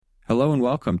Hello and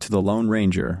welcome to The Lone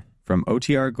Ranger from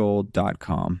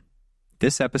OTRGold.com.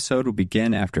 This episode will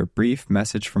begin after a brief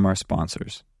message from our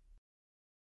sponsors.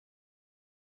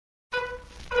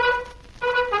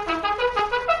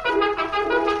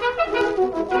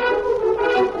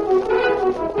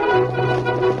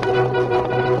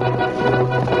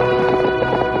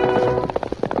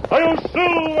 Hi-yo,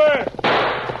 Silver!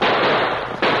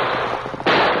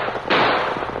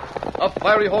 A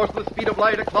fiery horse with the speed of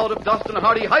light, a cloud of dust, and a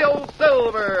hearty hi-yo,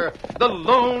 Silver, the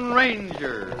Lone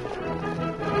Ranger.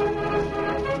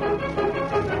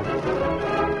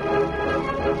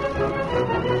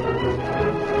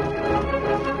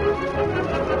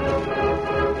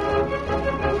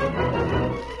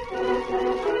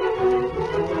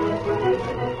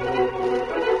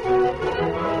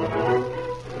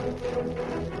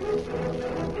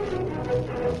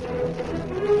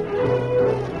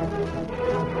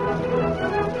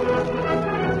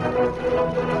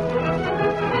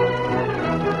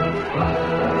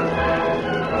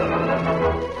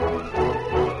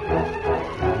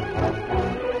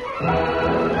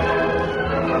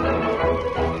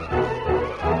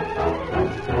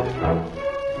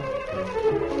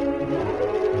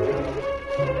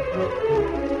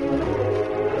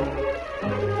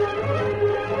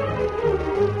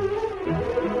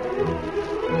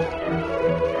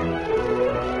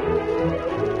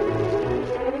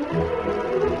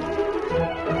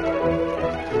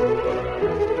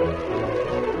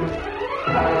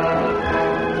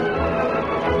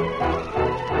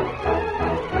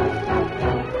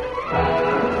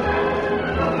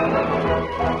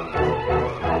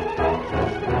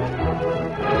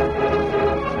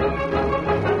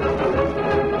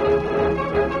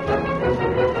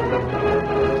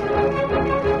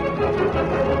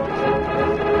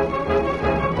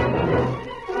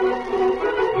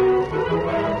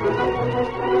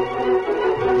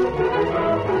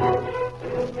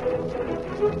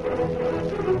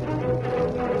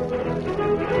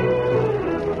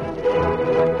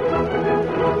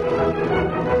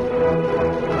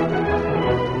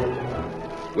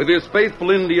 With his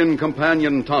faithful Indian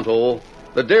companion Tonto,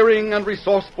 the daring and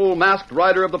resourceful masked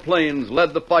rider of the plains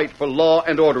led the fight for law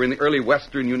and order in the early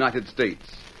western United States.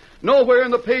 Nowhere in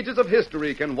the pages of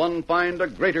history can one find a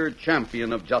greater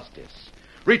champion of justice.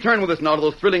 Return with us now to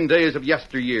those thrilling days of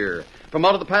yesteryear. From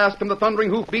out of the past come the thundering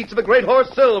hoofbeats of the great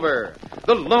horse Silver.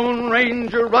 The Lone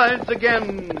Ranger rides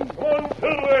again. Come on,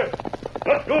 Silver!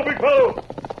 Let's go, big fellow!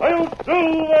 Hi-yo,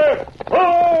 Silver!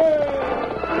 Ride!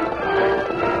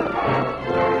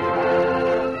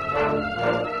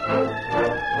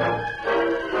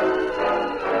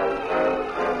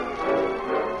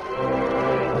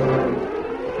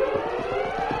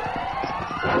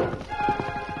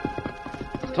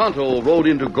 Tonto rode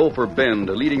into Gopher Bend,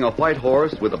 leading a white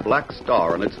horse with a black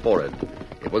star on its forehead.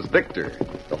 It was Victor,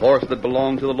 the horse that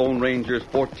belonged to the Lone Ranger's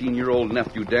 14-year-old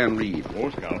nephew, Dan Reed. Oh,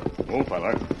 Scout. Oh,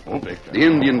 fella. Oh, Victor. The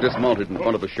Indian dismounted in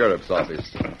front of the sheriff's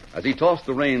office. As he tossed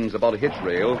the reins about a hitch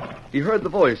rail, he heard the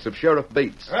voice of Sheriff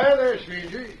Bates. Hi there,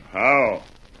 stranger. How?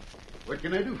 What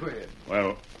can I do for you?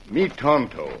 Well, me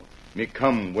Tonto. Me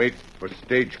come wait for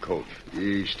stagecoach.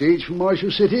 The stage from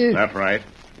Marshall City? That's right.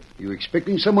 You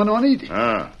expecting someone on it?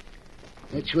 Ah.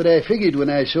 That's what I figured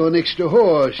when I saw an extra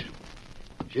horse.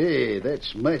 Say,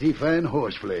 that's mighty fine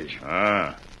horse flesh.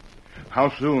 Ah.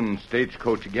 How soon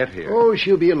stagecoach get here? Oh,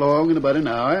 she'll be along in about an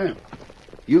hour.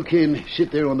 You can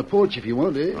sit there on the porch if you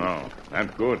want to. Oh,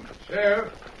 that's good.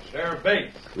 Sheriff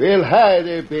Bates. Well, hi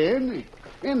there, Ben.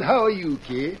 And how are you,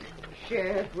 kid?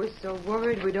 Sheriff, we're so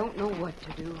worried we don't know what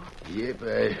to do. Yep,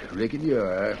 I reckon you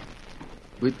are.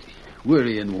 But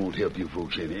worrying won't help you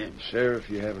folks any. Sheriff,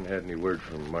 you haven't had any word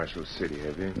from Marshall City,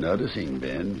 have you? Not a thing,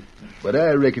 Ben. But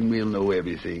I reckon we'll know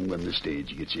everything when the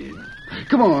stage gets in.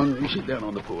 Come on, sit down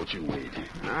on the porch and wait.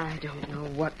 I don't know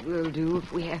what we'll do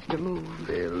if we have to move.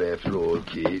 Well, after all,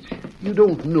 kid, you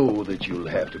don't know that you'll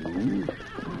have to move.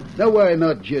 Now, why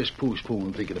not just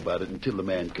postpone thinking about it until the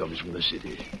man comes from the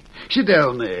city? Sit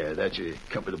down there. That's a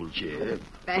comfortable chair.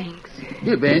 Thanks.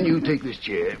 Here, Ben, you take this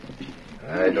chair.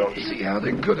 I don't see how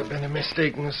there could have been a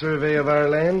mistake in the survey of our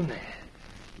land.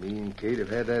 Me and Kate have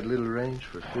had that little ranch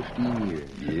for 15 years.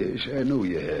 Yes, I know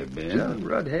you have, Ben. John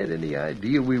Rudd had any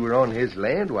idea we were on his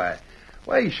land? Why,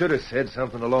 he should have said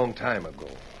something a long time ago.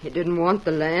 He didn't want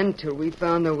the land till we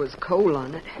found there was coal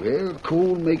on it. Well,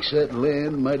 coal makes that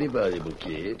land mighty valuable,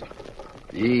 kid.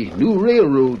 The new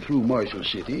railroad through Marshall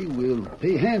City will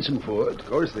pay handsome for it. Of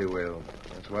course they will.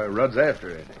 That's why Rudd's after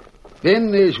it.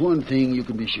 Then there's one thing you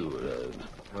can be sure of.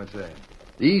 What's that?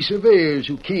 The surveyors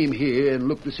who came here and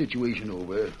looked the situation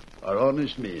over are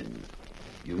honest men.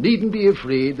 You needn't be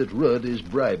afraid that Rudd has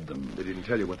bribed them. They didn't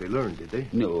tell you what they learned, did they?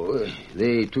 No,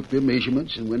 they took their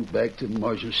measurements and went back to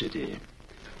Marshall City.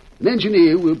 An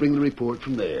engineer will bring the report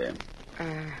from there.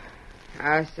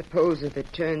 I suppose if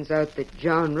it turns out that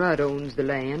John Rudd owns the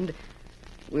land,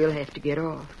 we'll have to get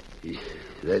off.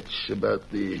 That's about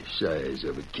the size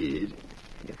of it, kid.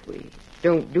 If we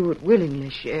don't do it willingly,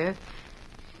 Sheriff,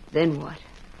 then what?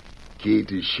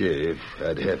 Kid, as sheriff,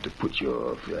 I'd have to put you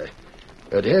off.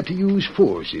 I'd have to use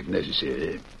force if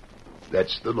necessary.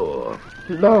 That's the law.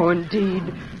 Law,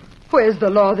 indeed. Where's the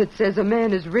law that says a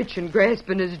man as rich and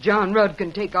grasping as John Rudd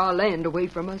can take our land away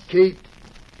from us? Kate,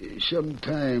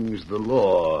 sometimes the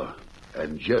law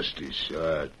and justice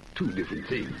are two different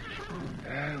things.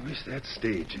 I wish that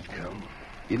stage had come.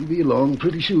 It'll be along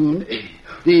pretty soon.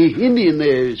 The Indian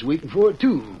there is waiting for it,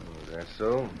 too. Oh, that's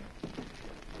so?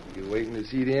 You waiting to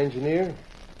see the engineer?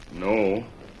 No.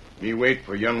 Me wait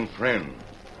for young friend.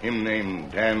 Him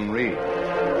named Dan Reed.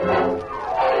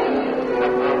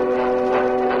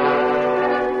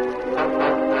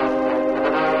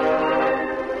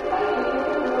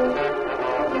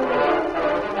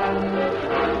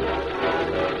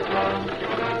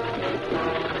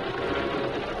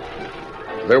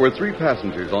 There were 3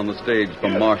 passengers on the stage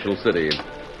from Marshall City.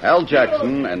 Al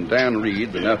Jackson and Dan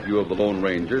Reed, the nephew of the Lone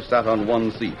Ranger, sat on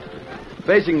one seat.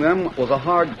 Facing them was a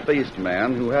hard-faced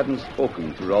man who hadn't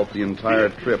spoken throughout the entire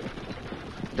trip.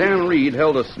 Dan Reed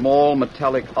held a small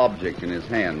metallic object in his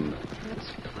hand.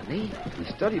 That's funny. He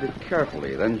studied it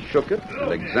carefully, then shook it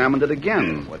and examined it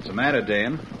again. What's the matter,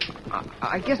 Dan?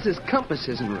 I guess his compass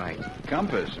isn't right.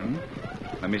 Compass, hmm?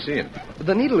 Let me see it.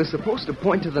 The needle is supposed to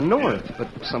point to the north, but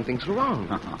something's wrong.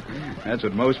 That's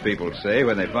what most people say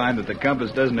when they find that the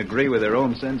compass doesn't agree with their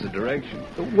own sense of direction.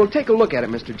 We'll take a look at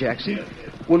it, Mr. Jackson.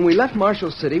 When we left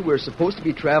Marshall City, we were supposed to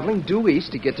be traveling due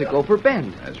east to get to Gopher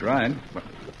Bend. That's right.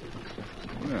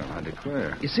 Well, I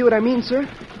declare. You see what I mean, sir?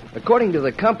 According to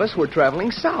the compass, we're traveling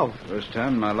south. First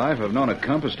time in my life I've known a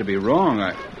compass to be wrong.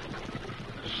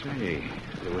 Say,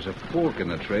 there was a fork in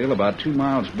the trail about 2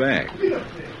 miles back.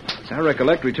 As I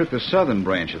recollect, we took the southern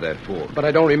branch of that fork. But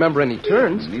I don't remember any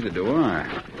turns. Neither do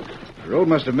I. The road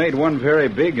must have made one very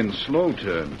big and slow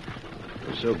turn. It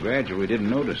was so gradual we didn't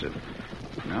notice it.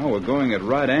 Now we're going at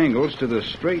right angles to the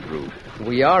straight route.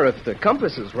 We are if the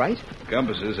compass is right.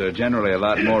 Compasses are generally a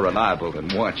lot more reliable than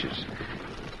watches.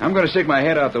 I'm going to stick my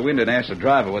head out the window and ask the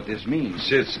driver what this means.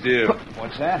 Sit still.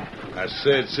 What's that? I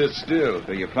said sit still.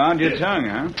 So you found your tongue,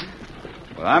 huh?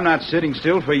 Well, I'm not sitting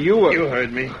still for you. You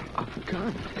heard me. Oh,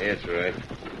 God. That's right.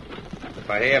 If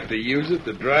I have to use it,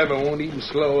 the driver won't even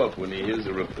slow up when he hears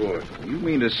the report. You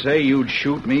mean to say you'd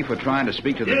shoot me for trying to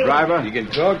speak to the driver? You can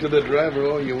talk to the driver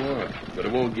all you want, but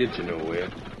it won't get you nowhere.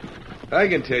 I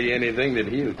can tell you anything that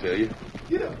he'll tell you.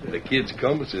 The kid's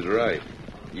compass is right.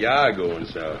 You are going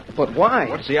south. But why?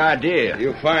 What's the idea?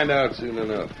 You'll find out soon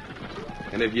enough.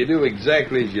 And if you do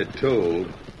exactly as you're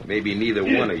told, maybe neither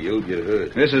one of you'll get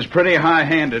hurt. This is pretty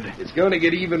high-handed. It's going to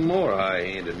get even more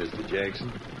high-handed, Mr.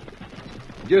 Jackson.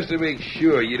 Just to make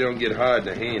sure you don't get hard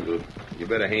to handle, you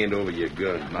better hand over your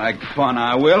gun. Like fun,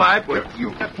 I will.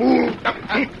 You fool!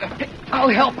 I'll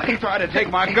help. Try to take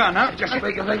my gun, huh? Just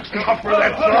make your legs tougher,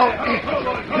 that's all.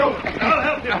 I'll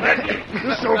help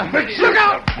you. So big. Look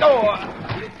out! Oh,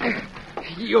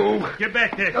 you. Get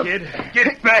back there, kid.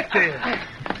 Get back there.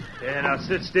 Yeah, now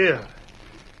sit still.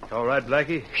 All right,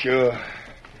 Blackie? Sure.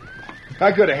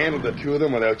 I could have handled the 2 of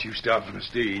them without you stopping the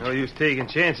stage. No use taking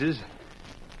chances.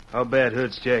 How bad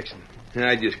hurts Jackson?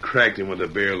 I just cracked him with the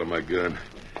barrel of my gun.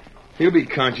 He'll be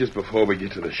conscious before we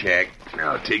get to the shack.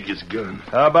 I'll take his gun.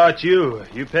 How about you?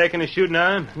 You packing a shooting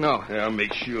iron? No. I'll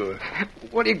make sure.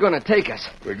 What are you going to take us?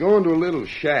 We're going to a little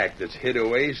shack that's hid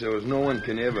away so as no one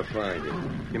can ever find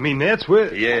it. You mean that's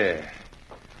where... Yeah.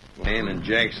 Man and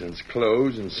Jackson's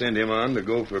clothes and send him on to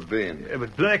Gopher Bend. Yeah,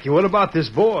 but Blackie, what about this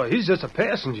boy? He's just a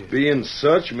passenger. Being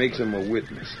such makes him a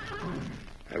witness.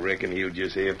 I reckon he'll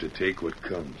just have to take what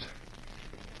comes.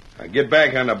 Now get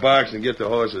back on the box and get the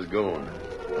horses going.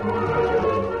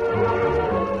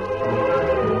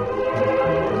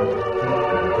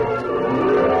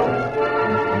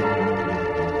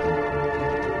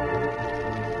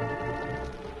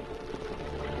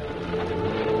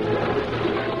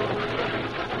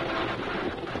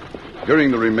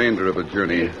 During the remainder of the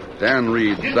journey, Dan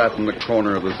Reed sat in the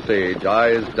corner of the stage,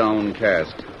 eyes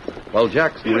downcast, while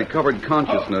Jackson recovered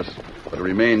consciousness but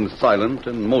remained silent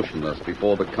and motionless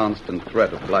before the constant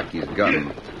threat of Blackie's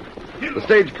gun. The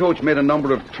stagecoach made a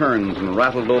number of turns and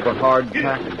rattled over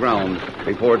hard-packed ground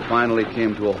before it finally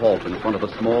came to a halt in front of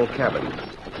a small cabin.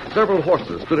 Several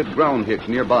horses stood at ground hitch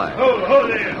nearby. Hold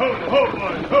there, hold,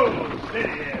 boys, hold.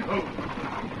 Steady there, hold.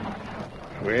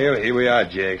 Well, here we are,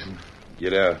 Jackson.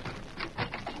 Get out.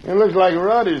 It looks like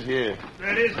Rudd is here.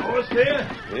 That is horse here?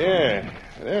 Yeah,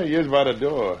 there he is by the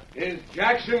door. Is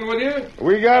Jackson with you?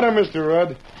 We got him, Mr.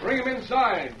 Rudd. Bring him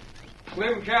inside.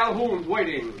 Slim Calhoun's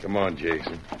waiting. Come on,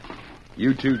 Jackson.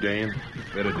 You too, Dan.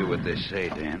 Better do what they say,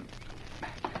 Dan.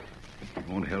 You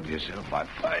won't help yourself by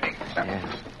fighting.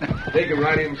 Take him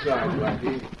right inside,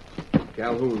 Blackie.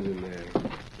 Calhoun's in there.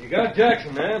 You got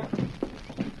Jackson, man.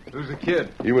 Who's the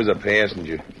kid? He was a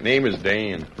passenger. Name is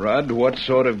Dan. Rudd, what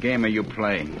sort of game are you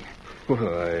playing?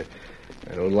 Well,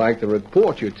 I don't like the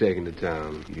report you're taking to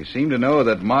town. You seem to know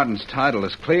that Martin's title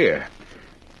is clear.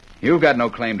 You've got no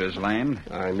claim to his land.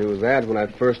 I knew that when I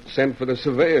first sent for the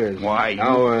surveyors. Why, you...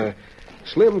 Now,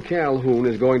 Slim Calhoun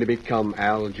is going to become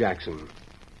Al Jackson.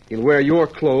 He'll wear your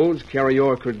clothes, carry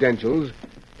your credentials,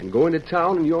 and go into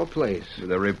town in your place.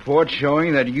 With a report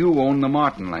showing that you own the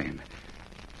Martin land.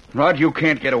 Rudd, you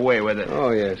can't get away with it.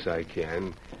 Oh, yes, I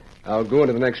can. I'll go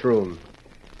into the next room.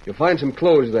 You'll find some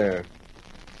clothes there.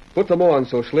 Put them on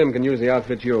so Slim can use the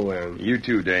outfit you're wearing. You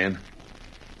too, Dan.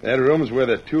 That room's where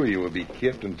the two of you will be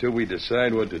kept until we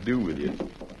decide what to do with you.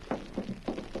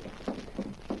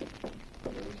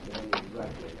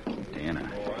 Dan,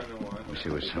 I wish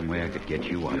there was some way I could get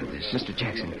you out of this. Mr.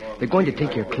 Jackson, they're going to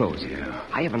take your clothes. Yeah.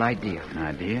 I have an idea. An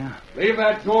idea? Leave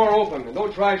that door open and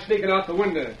don't try sneaking out the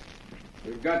window.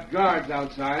 We've got guards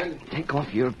outside. Take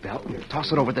off your belt and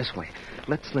toss it over this way.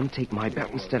 Let Slim take my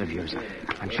belt instead of yours.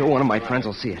 I'm sure one of my friends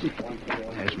will see it.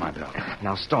 There's my belt.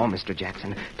 Now stall, Mr.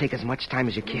 Jackson. Take as much time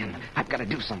as you can. I've got to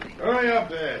do something. Hurry up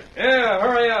there. Yeah,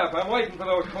 hurry up. I'm waiting for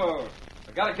those clothes.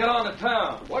 I gotta get on to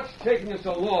town. What's taking you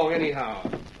so long, anyhow?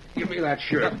 Give me that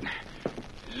shirt.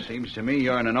 Seems to me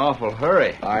you're in an awful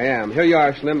hurry. I am. Here you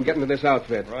are, Slim. Get into this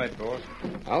outfit. Right, boss.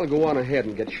 I'll go on ahead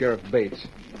and get Sheriff Bates.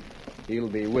 He'll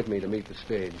be with me to meet the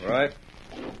stage. Right.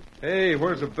 Hey,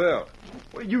 where's the belt?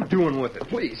 What are you doing with it?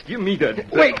 Please, give me that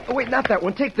belt. Wait, not that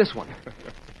one. Take this one.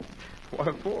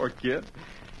 What for, kid?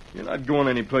 You're not going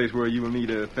any place where you will need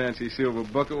a fancy silver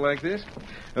buckle like this.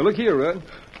 Now, look here, Rudd.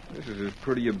 This is as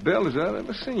pretty a belt as I've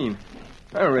ever seen.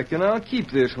 I reckon I'll keep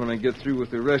this when I get through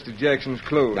with the rest of Jackson's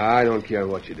clothes. I don't care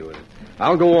what you do with it.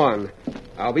 I'll go on.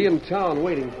 I'll be in town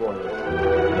waiting for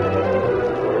you.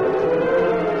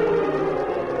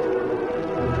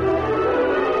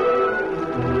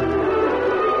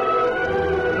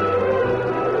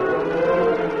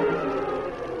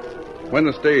 When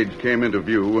the stage came into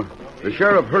view, the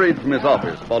sheriff hurried from his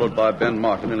office, followed by Ben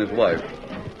Martin and his wife.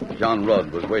 John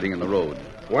Rudd was waiting in the road.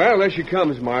 Well, there she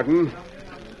comes, Martin.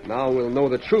 Now we'll know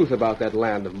the truth about that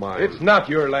land of mine. It's not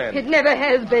your land. It never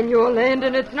has been your land,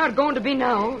 and it's not going to be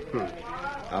now.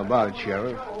 How about it,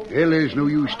 Sheriff? Well, there's no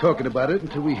use talking about it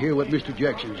until we hear what Mr.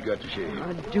 Jackson's got to say.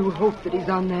 I do hope that he's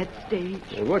on that stage.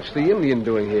 Well, what's the Indian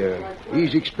doing here?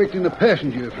 He's expecting a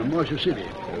passenger from Marshall City.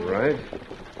 All right.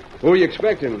 Who are you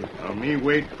expecting? Me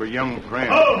wait for young friend.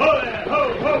 Ho there!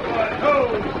 Ho, boy!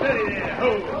 Ho! Steady there!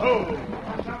 Ho!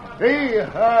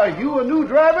 Hey, you a new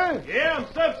driver? Yeah, I'm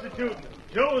substituting.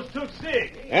 Joe's took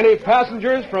sick. Any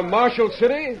passengers from Marshall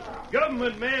City?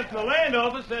 Government man from the land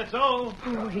office, that's all.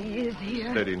 Oh, he is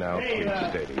here. Steady now, please,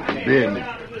 steady. Ben,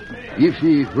 if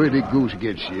the verdict goes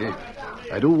against you,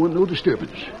 I don't want no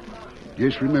disturbance.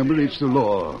 Just remember it's the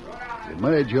law, and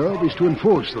my job is to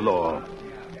enforce the law.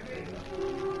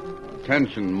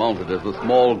 Tension mounted as the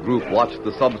small group watched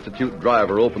the substitute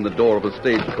driver open the door of a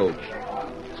stagecoach.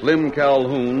 Slim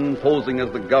Calhoun, posing as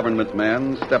the government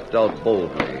man, stepped out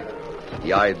boldly.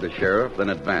 He eyed the sheriff, then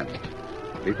advanced.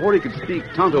 Before he could speak,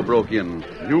 Tonto broke in.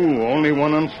 You only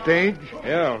one on stage?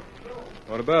 Yeah.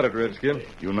 What about it, Redskin?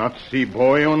 You not see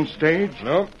boy on stage?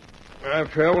 No. I've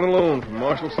traveled alone from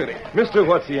Marshall City. Mister,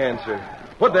 what's the answer?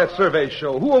 What'd that survey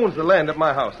show? Who owns the land that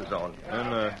my house is on?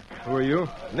 And, who are you?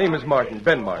 Name is Martin,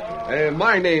 Ben Martin.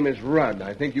 My name is Rudd.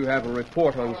 I think you have a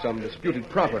report on some disputed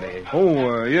property.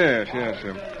 Oh, yes.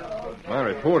 My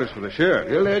report is for the sheriff.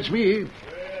 Well, that's me.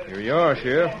 Here you are,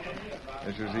 Sheriff.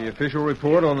 This is the official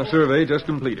report on the survey just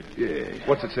completed. Yeah.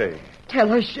 What's it say?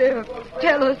 Tell us, Sheriff.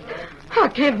 Tell us. I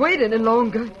can't wait any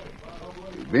longer.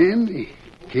 Ben,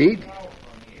 Kate,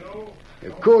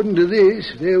 according to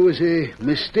this, there was a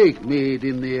mistake made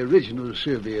in the original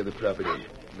survey of the property.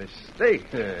 Mistake?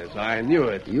 Yes, I knew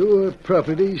it. Your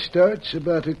property starts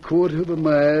about a quarter of a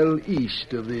mile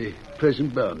east of the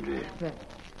present boundary.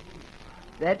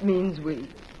 That means we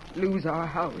lose our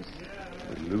house.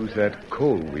 We lose that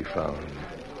coal we found.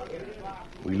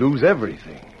 We lose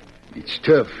everything. It's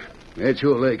tough. That's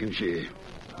all I can say.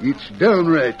 It's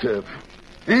downright tough.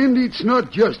 And it's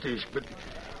not justice, but...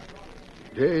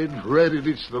 Dad ratted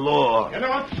it's the law. Get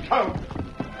on, scout!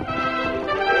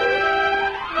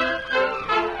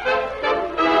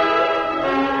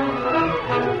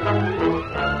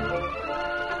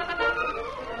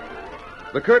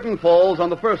 The curtain falls on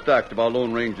the first act of our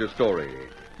Lone Ranger story.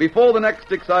 Before the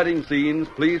next exciting scenes,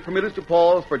 please permit us to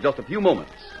pause for just a few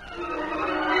moments.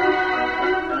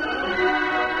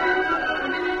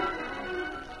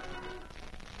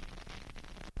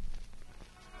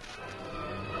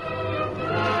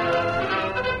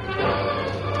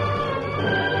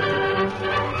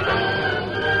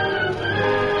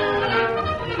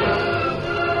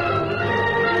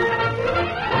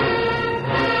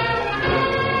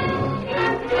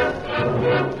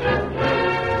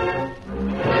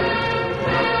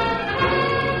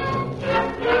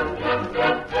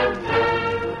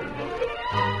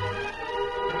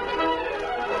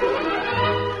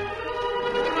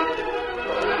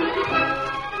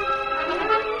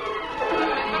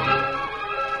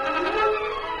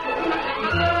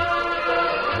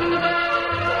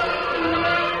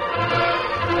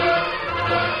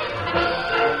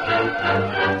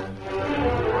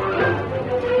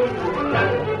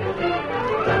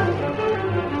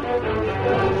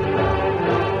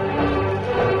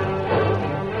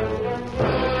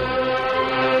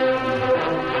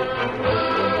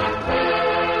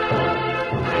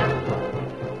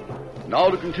 Now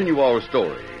to continue our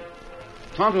story.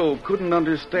 Tonto couldn't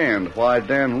understand why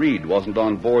Dan Reed wasn't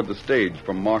on board the stage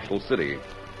from Marshall City.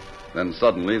 Then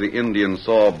suddenly the Indian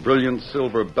saw a brilliant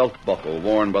silver belt buckle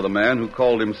worn by the man who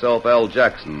called himself Al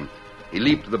Jackson. He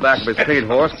leaped to the back of his paid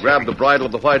horse, grabbed the bridle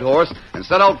of the white horse, and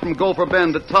set out from Gopher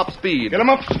Bend at top speed. Get him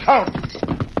up, Scout!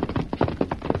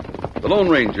 The Lone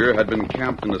Ranger had been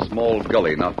camped in a small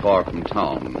gully not far from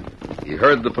town. He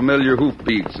heard the familiar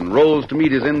hoofbeats and rose to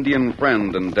meet his Indian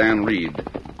friend and Dan Reed.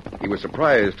 He was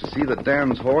surprised to see that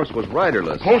Dan's horse was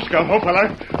riderless. Oh, Scout, oh,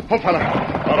 fella. Oh,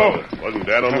 fella. Oh, wasn't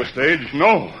Dad on the stage?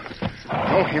 No.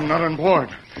 No, him not on board.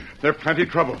 There's plenty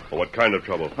trouble. Well, what kind of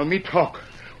trouble? Well, me talk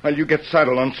while you get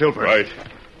saddled on Silver. Right.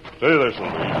 Stay there,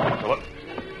 Silver. Fella.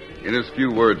 In as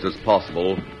few words as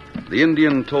possible, the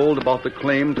Indian told about the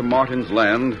claim to Martin's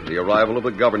land, the arrival of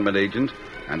the government agent,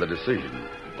 and the decision.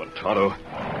 But, Tonto,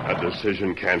 that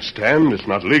decision can't stand. It's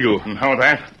not legal. And how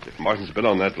that? If Martin's been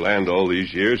on that land all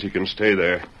these years, he can stay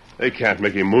there. They can't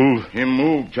make him move. Him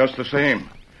move just the same.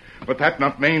 But that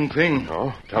not main thing.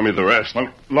 Oh, tell me the rest.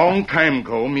 Well, long time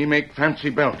ago, me make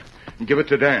fancy belt and give it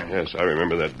to Dan. Yes, I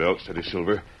remember that belt, Steady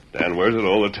Silver. Dan wears it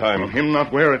all the time. Well, him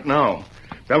not wear it now.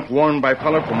 Belt worn by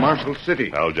fella from Marshall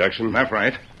City. Al Jackson? That's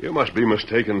right. You must be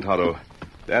mistaken, Tonto.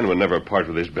 Dan would never part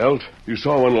with his belt. You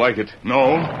saw one like it.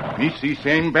 No, me see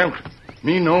same belt.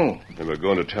 Me no. Then we're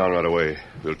going to town right away.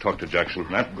 We'll talk to Jackson.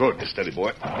 That good. Steady,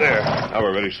 boy. There. Now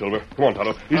we're ready, Silver. Come on,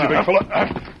 Tonto. Easy, big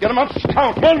fella. Get him up,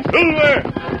 Scout. Come on, through there.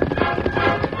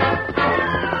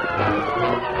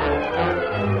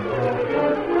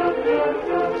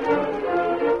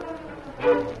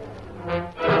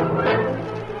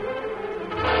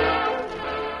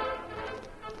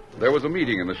 There was a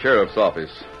meeting in the sheriff's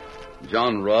office.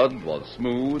 John Rudd was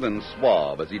smooth and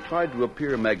suave as he tried to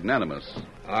appear magnanimous.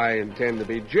 I intend to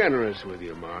be generous with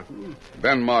you, Martin.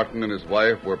 Ben Martin and his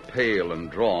wife were pale and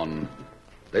drawn.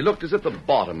 They looked as if the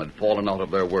bottom had fallen out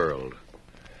of their world.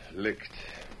 Licked.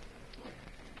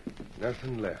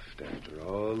 Nothing left after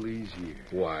all these years.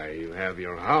 Why, you have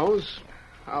your house.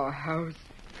 Our house.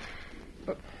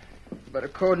 But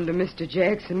according to Mr.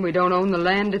 Jackson, we don't own the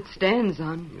land it stands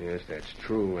on. Yes, that's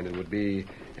true, and it would be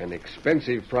an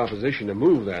expensive proposition to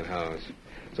move that house.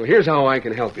 So here's how I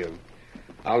can help you.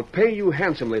 I'll pay you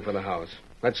handsomely for the house.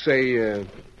 Let's say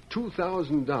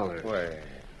 $2,000. Why,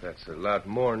 that's a lot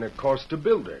more than it costs to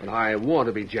build it. But I want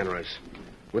to be generous.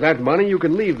 With that money, you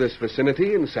can leave this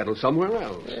vicinity and settle somewhere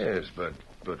else. Yes, but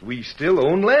we still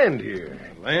own land here.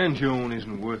 Land you own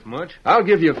isn't worth much. I'll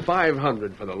give you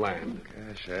 $500 for the land.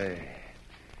 Gosh,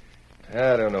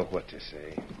 I don't know what to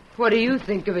say. What do you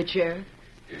think of it, Sheriff?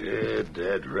 Yeah,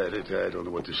 Dad read it. I don't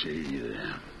know what to say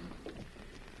either.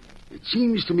 It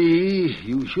seems to me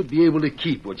you should be able to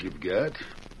keep what you've got,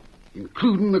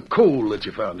 including the coal that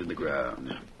you found in the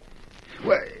ground.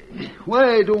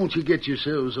 Why don't you get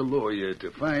yourselves a lawyer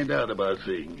to find out about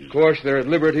things? Of course, they're at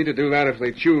liberty to do that if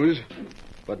they choose.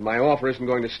 But my offer isn't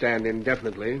going to stand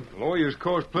indefinitely. Lawyers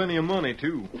cost plenty of money,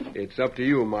 too. It's up to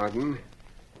you, Martin.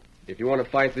 If you want to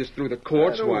fight this through the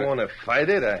courts, I don't want to fight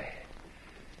it.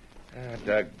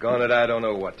 Doggone it, I don't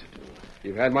know what to do.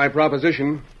 You've had my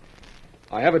proposition.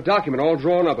 I have a document all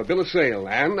drawn up, a bill of sale,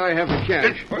 and I have the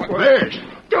cash. Where's?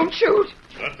 Don't shoot!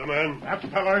 That's the man. That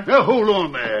fella. Now, hold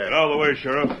on there. Get out of the way,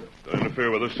 Sheriff. Don't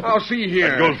interfere with us. I'll see here.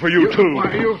 That goes for you, too.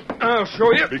 Why, you... I'll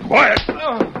show you. Be quiet.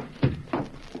 Now,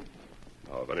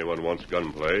 if anyone wants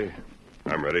gunplay,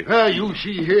 I'm ready. You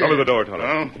see here. Cover the door,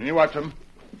 Tonto. You watch him.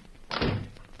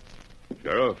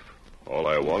 Sheriff, All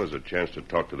I want is a chance to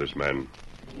talk to this man.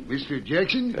 Mr.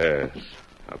 Jackson? Yes.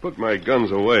 I put my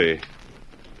guns away.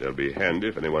 They'll be handy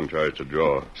if anyone tries to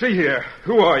draw. See here.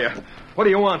 Who are you? What do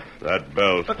you want? That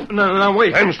belt. No,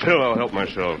 wait. Stand still. I'll help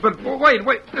myself. But wait.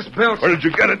 This belt... Where did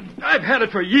you get it? I've had it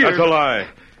for years. That's a lie.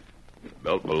 The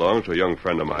belt belongs to a young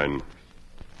friend of mine.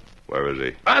 Where is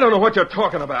he? I don't know what you're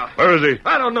talking about. Where is he?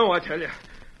 I don't know, I tell you.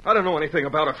 I don't know anything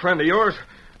about a friend of yours.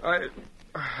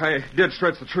 I did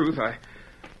stretch the truth. I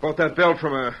bought that belt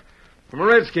from a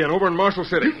redskin over in Marshall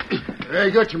City. I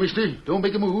got you, mister. Don't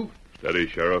make a move. Steady,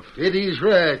 Sheriff. Steady's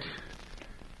right.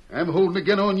 I'm holding a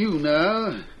gun on you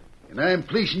now, and I'm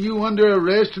placing you under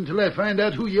arrest until I find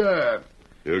out who you are.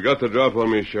 You got the drop on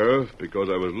me, Sheriff, because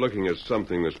I was looking at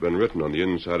something that's been written on the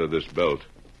inside of this belt.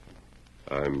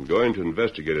 I'm going to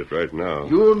investigate it right now.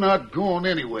 You're not going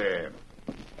anywhere.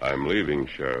 I'm leaving,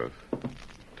 Sheriff.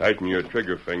 Tighten your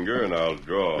trigger finger and I'll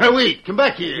draw. Now, wait. Come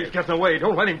back here. He's getting away.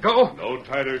 Don't let him go. No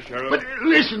tighter, Sheriff. But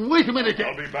listen, wait a minute.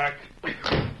 I'll be back.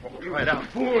 Right out.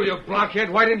 Fool, you blockhead.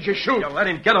 Why didn't you shoot? You let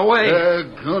him get away.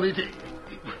 Got it.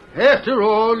 After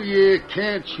all, you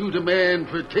can't shoot a man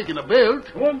for taking a belt.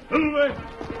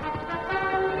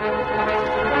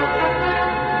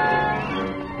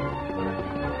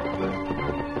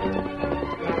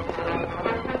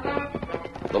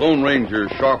 The Lone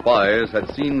Ranger's sharp eyes had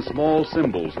seen small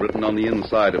symbols written on the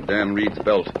inside of Dan Reed's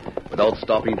belt. Without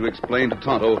stopping to explain to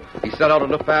Tonto, he set out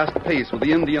at a fast pace with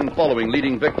the Indian following,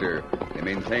 leading Victor. They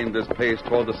maintained this pace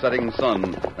toward the setting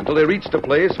sun until they reached a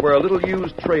place where a little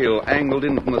used trail angled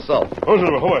in from the south.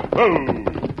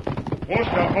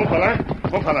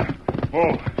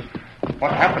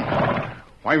 What happened?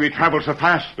 Why we traveled so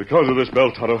fast? Because of this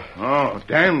belt, Tonto. Oh,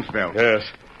 Dan's belt. Yes.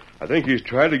 I think he's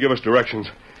tried to give us directions.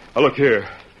 Now, look here.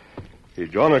 He's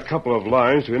drawn a couple of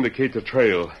lines to indicate the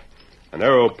trail. An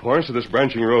arrow points to this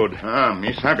branching road. Ah,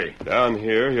 me savvy. Down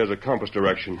here, he has a compass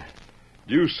direction.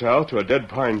 Due south to a dead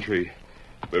pine tree.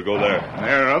 We'll go there.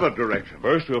 There are other directions.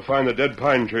 First, we'll find the dead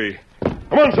pine tree.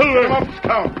 Come on, Silver! Come up,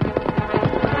 Scout.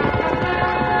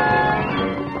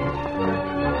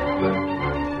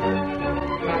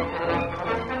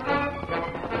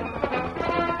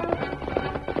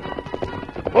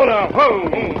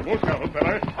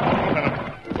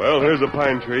 Well, here's the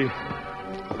pine tree.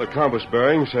 The compass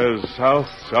bearing says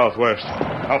south-southwest.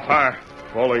 How far?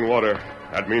 Falling water.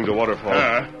 That means a waterfall.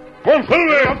 Come on,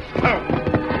 Silver!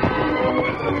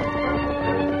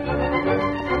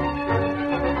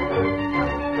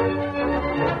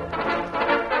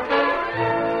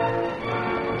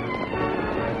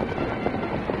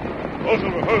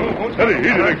 Steady,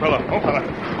 easy, big fella.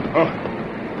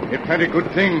 It's plenty good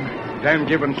thing Dan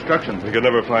give instructions. We could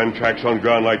never find tracks on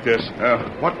ground like this.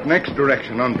 What next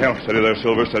direction on belt? Steady there,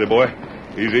 Silver. Steady, boy.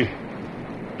 Easy.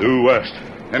 Due west.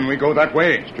 Then we go that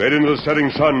way. Straight into the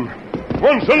setting sun. Come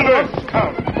on, Silver!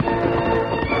 Scout.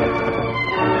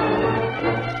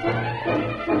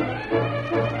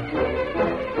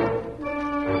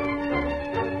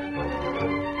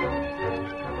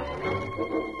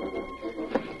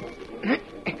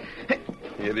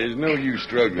 There's no use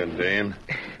struggling, Dan.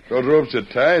 Those ropes are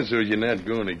tied so you're not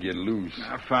going to get loose.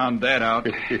 I found that out.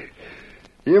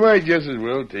 You might just as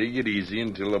well take it easy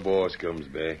until the boss comes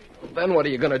back. Then what are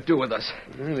you going to do with us?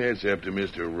 Well, that's up to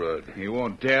Mr. Rudd. He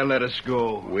won't dare let us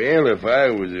go. Well, if I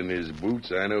was in his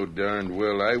boots, I know darned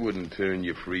well I wouldn't turn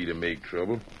you free to make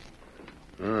trouble.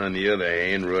 On the other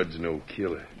hand, Rudd's no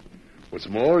killer. What's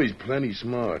more, he's plenty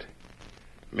smart.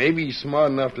 Maybe he's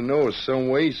smart enough to know some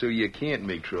way so you can't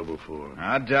make trouble for him.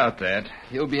 I doubt that.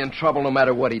 He'll be in trouble no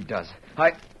matter what he does.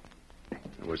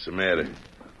 What's the matter?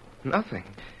 Nothing.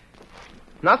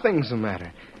 Nothing's the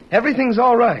matter. Everything's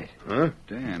all right. Huh?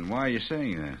 Dan, why are you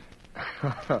saying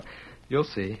that? You'll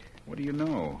see. What do you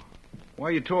know? Why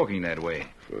are you talking that way?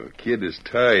 For a kid that's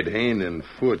tied hand and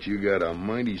foot, you got a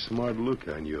mighty smart look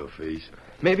on your face.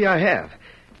 Maybe I have.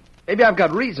 Maybe I've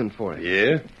got reason for it.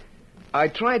 Yeah? I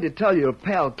tried to tell your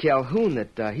pal Calhoun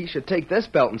that he should take this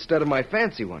belt instead of my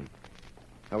fancy one.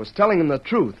 I was telling him the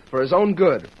truth for his own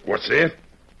good. What's that?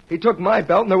 He took my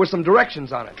belt and there were some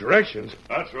directions on it. Directions?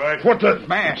 That's right. What the...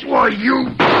 Smash. Why,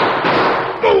 you...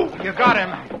 Oh, you got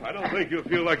him. I don't think you'll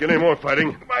feel like any more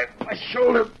fighting. My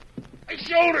shoulder... My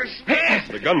shoulder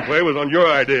smashed. The gunplay was on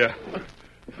your idea.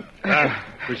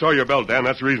 We saw your belt, Dan.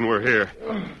 That's the reason we're here.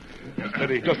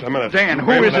 Steady, just a minute. Dan,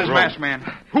 who is this masked man?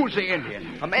 Who's the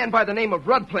Indian? A man by the name of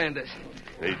Rudd planned this.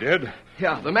 He did?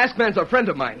 Yeah, the masked man's a friend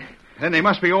of mine. Then they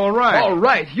must be all right. All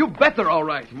right. You bet they're all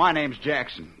right. My name's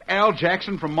Jackson. Al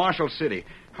Jackson from Marshall City.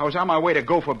 I was on my way to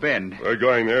Gopher Bend. We're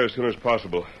going there as soon as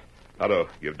possible. Otto,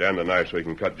 give Dan the knife so he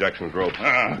can cut Jackson's rope.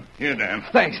 Here, Dan.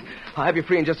 Thanks. I'll have you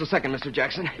free in just a second, Mr.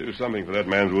 Jackson. Do something for that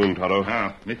man's wound, Tonto.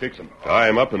 Me fix him. Tie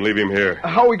him up and leave him here.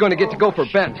 How are we going to get to go for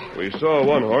Bent? We saw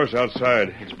one horse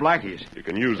outside. It's Blackie's. You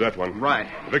can use that one. Right.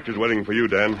 Victor's waiting for you,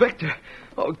 Dan. Victor?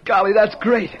 Oh, golly, that's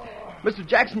great. Mr.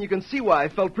 Jackson, you can see why I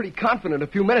felt pretty confident a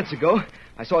few minutes ago.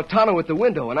 I saw Tonto at the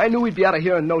window, and I knew we'd be out of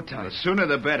here in no time. The sooner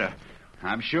the better.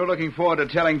 I'm sure looking forward to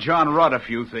telling John Rudd a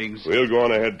few things. We'll go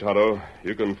on ahead, Tonto.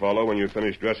 You can follow when you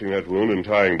finish dressing that wound and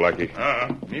tying Blackie.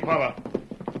 Me follow.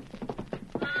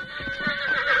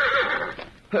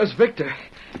 There's Victor.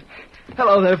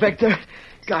 Hello there, Victor.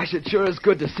 Gosh, it sure is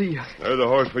good to see you. There's a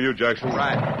horse for you, Jackson.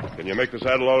 Right. Can you make the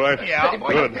saddle all right? Yeah.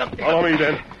 Good. Follow me,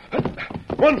 then.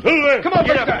 1, 2, there. Come on,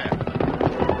 Victor.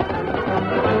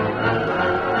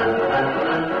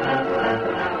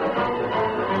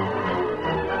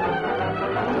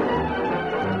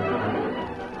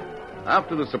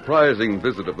 After the surprising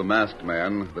visit of the masked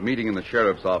man, the meeting in the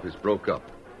sheriff's office broke up.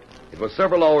 It was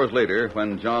several hours later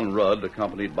when John Rudd,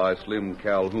 accompanied by Slim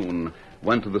Calhoun,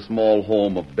 went to the small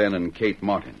home of Ben and Kate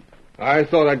Martin. I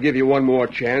thought I'd give you one more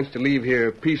chance to leave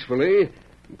here peacefully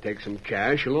and take some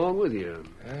cash along with you.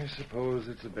 I suppose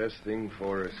it's the best thing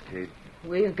for us, Kate.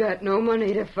 We've got no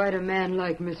money to fight a man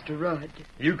like Mr. Rudd.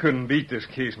 You couldn't beat this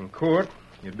case in court.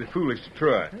 You'd be foolish to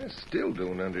try. I still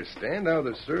don't understand how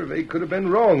the survey could have been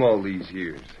wrong all these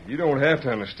years. You don't have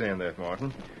to understand that,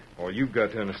 Martin. All you've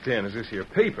got to understand is this here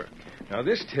paper. Now,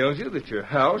 this tells you that your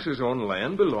house is on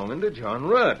land belonging to John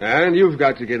Rudd. And you've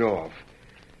got to get off.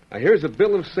 Now, here's a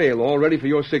bill of sale all ready for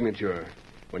your signature.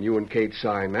 When you and Kate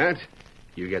sign that,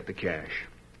 you get the cash.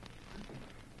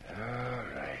 All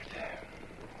right.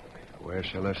 Where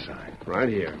shall I sign? Right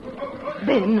here.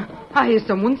 Ben, I hear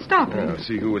someone stopping. I'll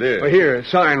see who it is. Well, here,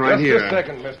 sign right Just here. a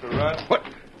second, Mr. Rudd. What?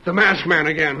 The masked man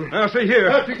again. Now, see here.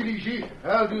 Take it easy.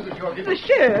 I'll do the talking. The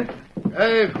sheriff.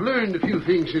 I've learned a few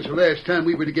things since the last time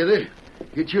we were together.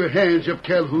 Get your hands up,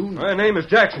 Calhoun. My name is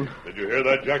Jackson. Did you hear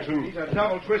that, Jackson? He's a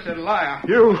double-twisted liar.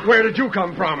 You, where did you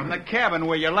come From from? the cabin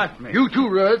where you left me. You too,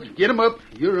 Rudd. Get him up.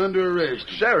 You're under arrest.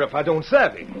 Sheriff, I don't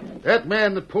savvy. That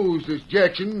man that posed as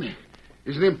Jackson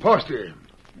is an imposter.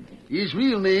 His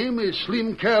real name is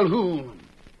Slim Calhoun.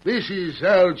 This is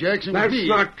Al Jackson's That's deed.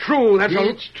 not true.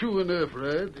 It's true enough,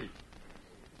 Rudd.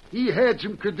 He had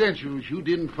some credentials you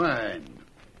didn't find.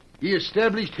 He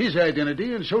established his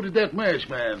identity, and so did that masked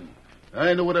man.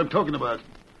 I know what I'm talking about.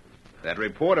 That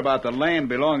report about the land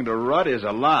belonging to Rudd is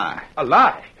a lie. A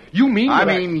lie? You mean I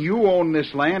mean, you own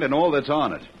this land and all that's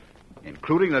on it,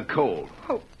 including the coal.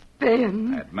 Oh,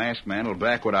 Ben. That masked man will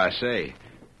back what I say.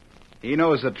 He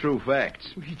knows the true facts.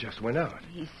 He just went out.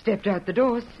 He stepped out the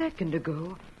door a second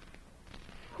ago.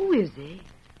 Who is he?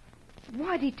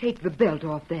 Why'd he take the belt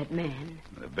off that man?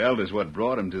 The belt is what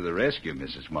brought him to the rescue,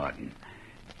 Mrs. Martin.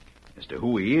 As to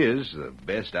who he is, the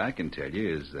best I can tell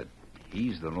you is that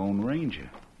he's the Lone Ranger.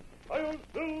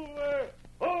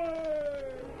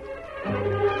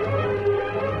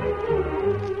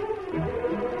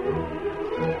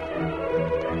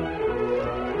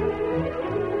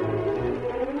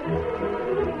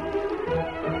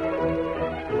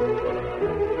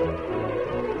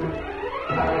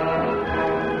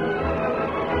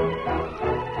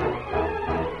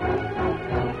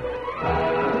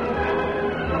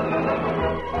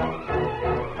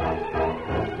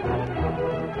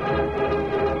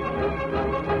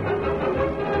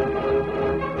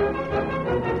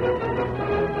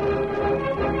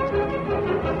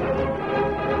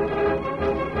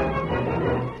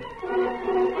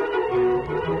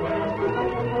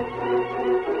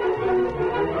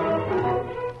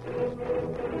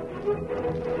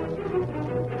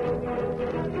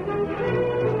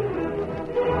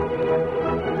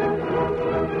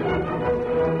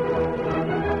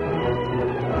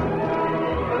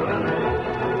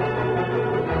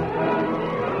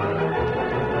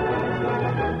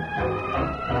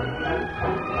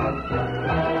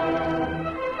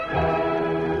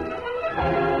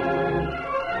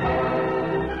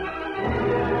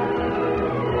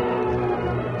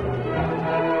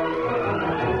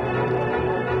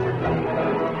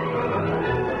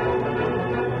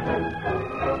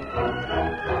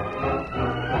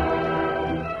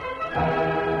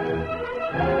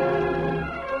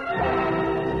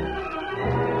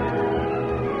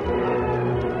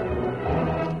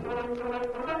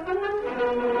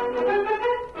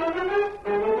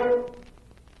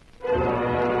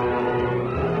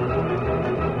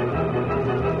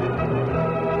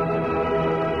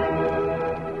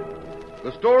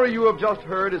 The story you have just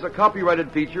heard is a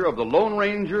copyrighted feature of the Lone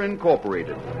Ranger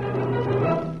Incorporated.